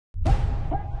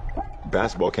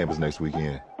Basketball camp is next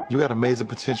weekend. You got amazing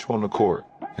potential on the court,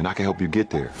 and I can help you get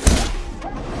there.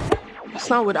 That's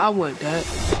not what I want, Dad.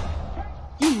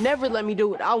 You never let me do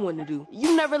what I want to do.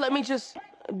 You never let me just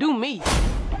do me.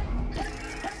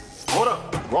 Hold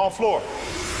up. Wrong floor.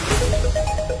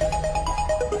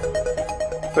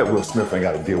 Bet Will Smith ain't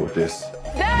got to deal with this.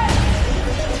 Dad!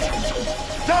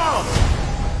 Down!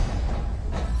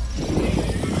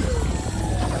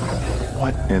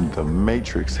 What in the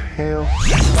Matrix hell?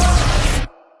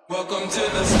 Welcome to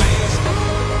the space.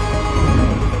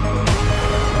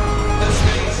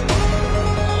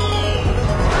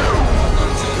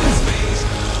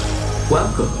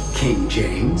 Welcome, King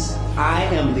James. I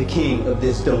am the king of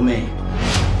this domain.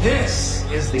 This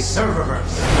is the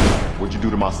Serververse. What'd you do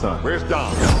to my son? Where's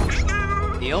Dom?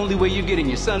 The only way you're getting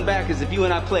your son back is if you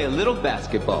and I play a little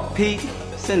basketball. Pete,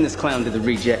 send this clown to the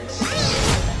rejects.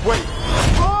 Wait.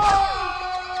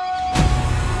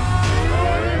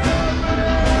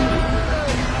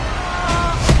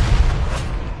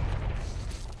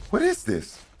 What is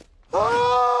this?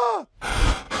 Ah!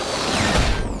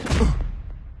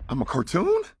 I'm a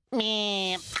cartoon?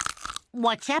 Meh.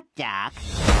 What's up, Doc?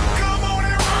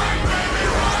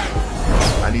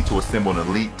 I need to assemble an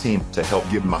elite team to help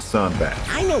give my son back.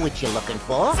 I know what you're looking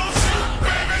for.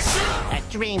 A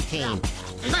dream team.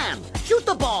 Ma'am, shoot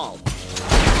the ball.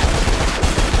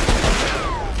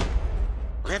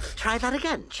 Let's try that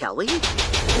again, shall we?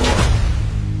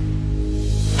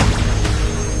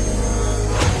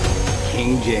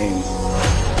 King James.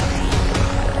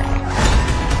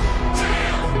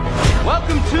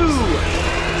 Welcome to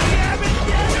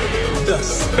the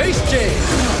Space Jam.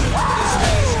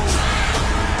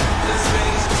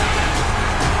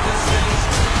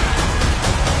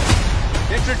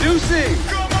 Introducing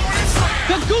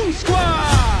the Goon Squad.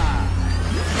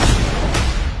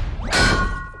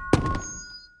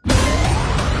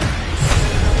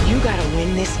 You gotta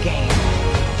win this game.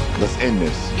 Let's end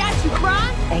this. Got you, Kron?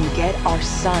 And get our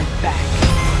son back.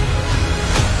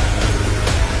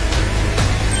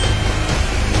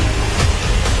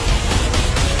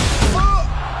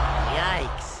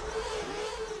 Yikes.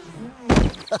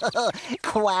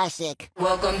 Classic.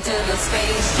 Welcome to the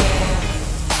Space Jam.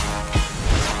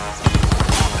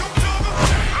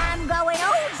 I'm going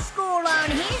old school on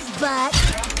his butt.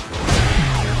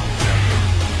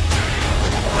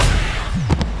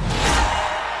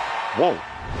 Whoa.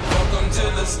 Welcome to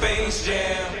the Space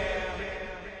Jam.